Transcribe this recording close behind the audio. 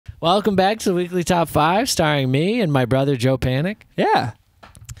Welcome back to the Weekly Top 5, starring me and my brother Joe Panic. Yeah.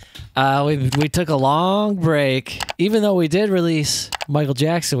 We took a long break, even though we did release Michael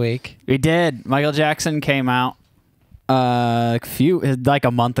Jackson Week. We did. Michael Jackson came out like a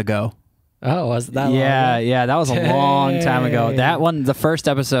month ago. Oh, was it that long? Yeah, that was a long time ago. That one, the first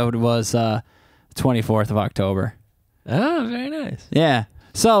episode was 24th of October. Oh, very nice. Yeah.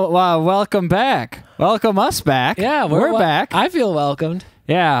 So, welcome back. Welcome us back. Yeah, we're back. I feel welcomed.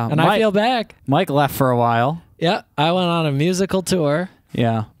 Yeah. And I feel back. Mike left for a while. Yeah, I went on a musical tour.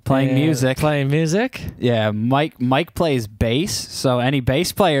 Yeah, playing music. Playing music. Yeah, Mike plays bass, so any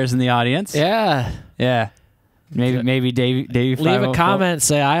bass players in the audience? Yeah. Yeah. Maybe Davey 504. Leave a comment,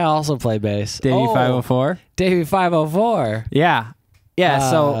 say I also play bass. Davey 504. Davey 504. Yeah. Yeah,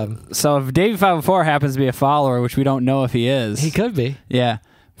 so if Davey 504 happens to be a follower, which we don't know if he is. He could be. Yeah.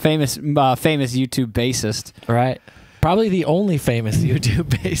 Famous YouTube bassist. Right. Probably the only famous YouTube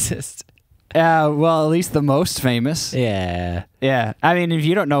bassist. Well, at least the most famous. Yeah. Yeah. I mean, if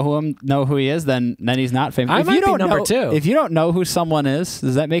you don't know who he is, then he's not famous. I might be number two. If you don't know who someone is,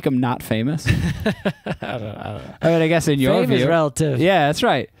 does that make him not famous? I don't know. I mean, I guess in your Fame view. is relative. Yeah, that's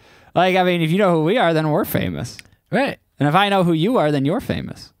right. Like, I mean, if you know who we are, then we're famous. Right. And if I know who you are, then you're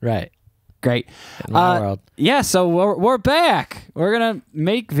famous. Right. Great. In my world. Yeah, so we're back. We're going to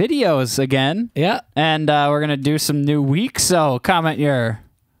make videos again. Yeah. And we're going to do some new weeks, so comment your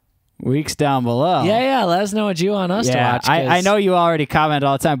weeks down below. Yeah. Let us know what you want us to watch. I know you already comment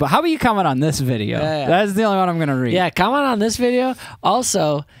all the time, but how about you comment on this video? Yeah. That's the only one I'm going to read. Yeah, comment on this video.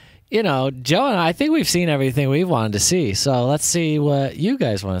 Also, you know, Joe and I think we've seen everything we've wanted to see. So let's see what you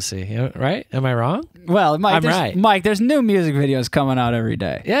guys want to see. Right? Am I wrong? Well, Mike, right. There's new music videos coming out every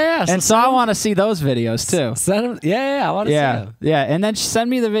day. Yeah. So I want to see those videos too. Send them. Yeah. I want to see them. Yeah, and then send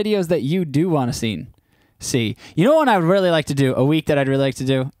me the videos that you do want to see. You know what I'd really like to do? A week that I'd really like to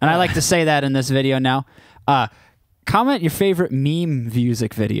do? And I like to say that in this video now. Comment your favorite meme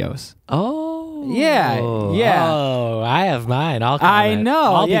music videos. Oh. Yeah. Oh, I have mine. I'll comment. I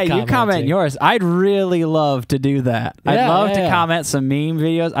know. Yeah, you comment yours. I'd really love to do that. I'd love to comment some meme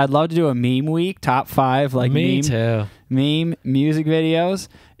videos. I'd love to do a meme week, top 5 like Me too. Meme music videos.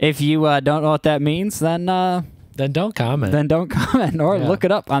 If you don't know what that means, then don't comment. Then don't comment or look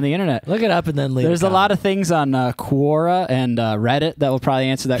it up on the internet. Look it up and then leave. There's a lot of things on Quora and Reddit that will probably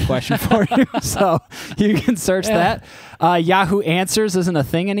answer that question for you. So you can search that. Yahoo Answers isn't a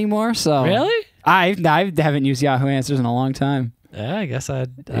thing anymore. So really, I haven't used Yahoo Answers in a long time. Yeah, I guess I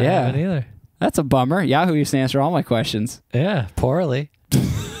haven't either. That's a bummer. Yahoo used to answer all my questions. Yeah, poorly.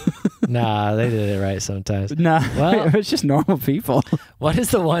 Nah, they did it right sometimes. Nah, well, it's just normal people. What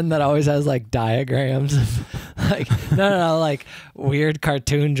is the one that always has like diagrams of like no, like weird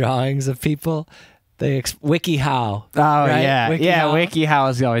cartoon drawings of people? WikiHow. Oh right? yeah, WikiHow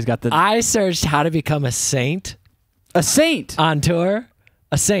has always got the. I searched how to become a saint. A saint on tour.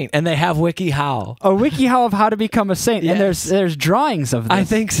 A saint, and they have WikiHow. A WikiHow of how to become a saint, yes. And there's drawings of this. I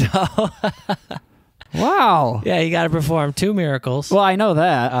think so. Wow. Yeah, you got to perform 2 miracles. Well, I know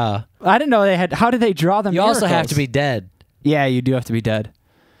that. I didn't know they had. How did they draw them? You also have to be dead. Yeah, you do have to be dead.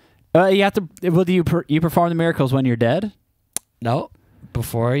 You have to. Well, do you perform the miracles when you're dead? No,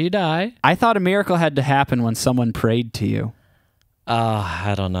 before you die. I thought a miracle had to happen when someone prayed to you.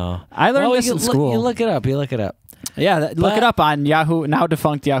 I don't know. I learned this in school. You look it up. Yeah, look it up on Yahoo, now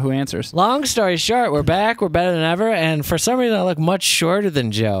defunct Yahoo Answers. Long story short, we're back. We're better than ever. And for some reason, I look much shorter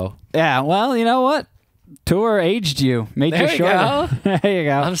than Joe. Yeah, well, you know what? Tour aged you. Made you shorter. There you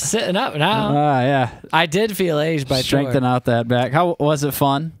go. I'm sitting up now. Yeah. I did feel aged by strengthen out that back. How was it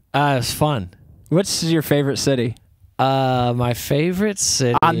fun? It was fun. What's your favorite city? My favorite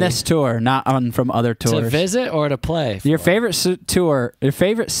city. On this tour, not on from other tours. To visit or to play? Your favorite tour, your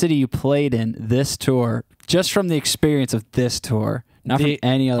favorite city you played in this tour, just from the experience of this tour, not from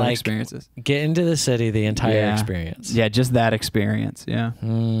any other experiences. Get into the city, the entire experience. Yeah, just that experience, yeah.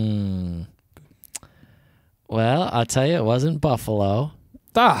 Well, I'll tell you, it wasn't Buffalo.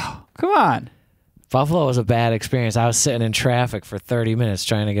 Oh, come on. Buffalo was a bad experience. I was sitting in traffic for 30 minutes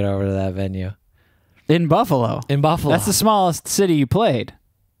trying to get over to that venue. In Buffalo? In Buffalo. That's the smallest city you played.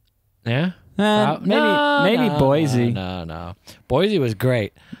 Yeah? Maybe Boise. No. Boise was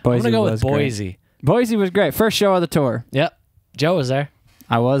great. Boise I'm going to go with Boise. Great. Boise was great. First show of the tour. Yep. Joe was there.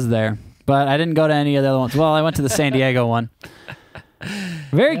 I was there. But I didn't go to any of the other ones. Well, I went to the San Diego one.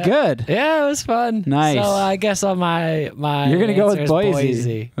 Very good. Yeah, it was fun. Nice. So I guess on my you're gonna go with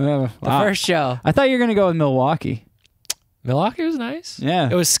Boise. The first show. I thought you were gonna go with Milwaukee. Milwaukee was nice. Yeah.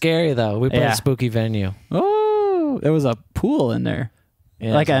 It was scary though. We played a spooky venue. Oh, there was a pool in there,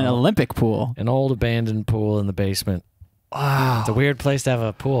 like an Olympic pool, an old abandoned pool in the basement. Wow. It's a weird place to have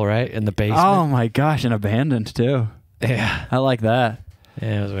a pool, right? In the basement. Oh my gosh, and abandoned too. Yeah. I like that.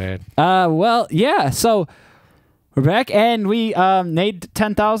 Yeah, it was weird. Well, yeah. So we're back, and we made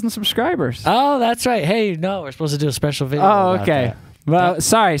 10,000 subscribers. Oh, that's right. Hey, no, we're supposed to do a special video. Oh, about okay. that. Well,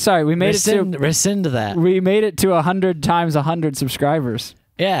 sorry. We made Rescind that. We made it to 100 times 100 subscribers.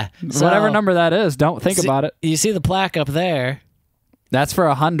 Yeah. So, Whatever number that is, don't think about it. You see the plaque up there, That's for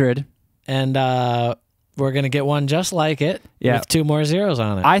 100. and we're gonna get one just like it. Yeah. With 2 more zeros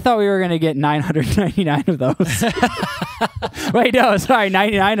on it. I thought we were going to get 999 of those. Wait, no, sorry,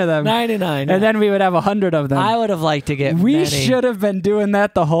 99 of them. 99. And then we would have 100 of them. I would have liked to get. We many. should have been doing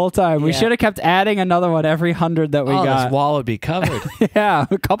that the whole time. We Yeah. should have kept adding another one every 100 that we got. This wall would be covered. Yeah,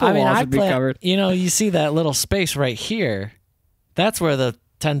 a couple I mean, walls I would be plan. covered. You know, you see that little space right here. That's where the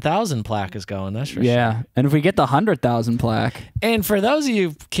 10,000 plaque is going. That's for Yeah, sure. and if we get the 100,000 plaque, And for those of you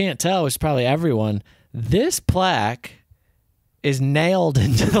who can't tell, which is probably everyone, this plaque is nailed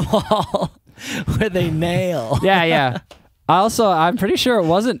into the wall with a nail. yeah. Also, I'm pretty sure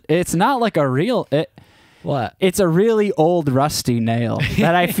it's not like a real. What? It's a really old rusty nail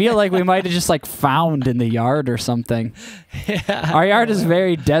that I feel like we might have just like found in the yard or something. Yeah. Our yard is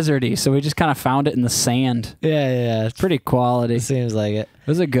very deserty, so we just kind of found it in the sand. Yeah. It's pretty quality. It seems like it. It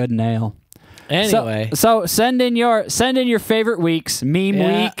was a good nail. Anyway. So send in your favorite weeks. Meme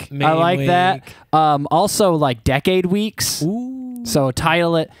Yeah, week. I meme like that. week. Also like decade weeks. Ooh. So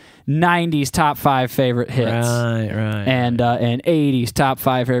title it 90s top 5 favorite hits. Right. And 80s top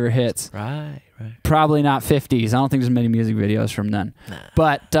 5 favorite hits. Right. Probably not 50s. I don't think there's many music videos from then. Nah.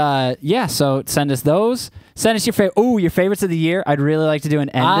 But yeah, so send us those. Send us your your favorites of the year. I'd really like to do an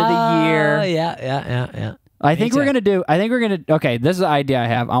end of the year. Yeah. I think we're too. gonna do. Okay, this is the idea I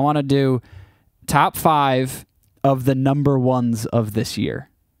have. I want to do top 5 of the number ones of this year,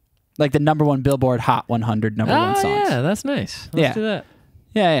 like the number 1 Billboard Hot 100 number 1 songs. Yeah, that's nice. Let's do that.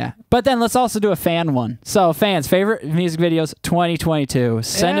 Yeah. But then let's also do a fan one. So fans, favorite music videos 2022.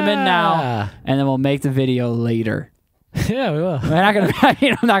 Send them in now, and then we'll make the video later. Yeah, we will. I'm not gonna.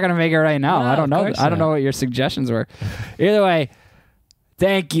 I'm not gonna make it right now. No, I don't of know. course I don't not. know what your suggestions were. Either way,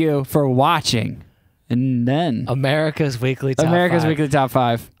 thank you for watching. And then America's Weekly Top America's 5. Weekly Top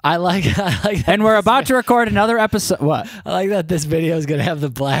 5. I like that. And we're about to record another episode. What? I like that this video is going to have the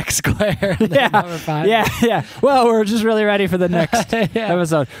black square. in the number 5. Yeah. Well, we're just really ready for the next Yeah.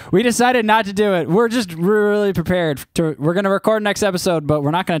 episode. We decided not to do it. We're really prepared. We're going to record next episode, but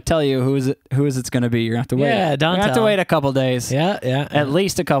we're not going to tell you who is it's going to be. You're going to have to wait. Yeah, don't You're gonna have to tell. wait a couple days. Yeah. At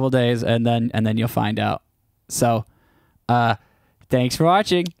least a couple days, and then you'll find out. So, thanks for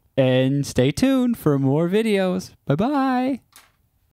watching, and stay tuned for more videos. Bye-bye.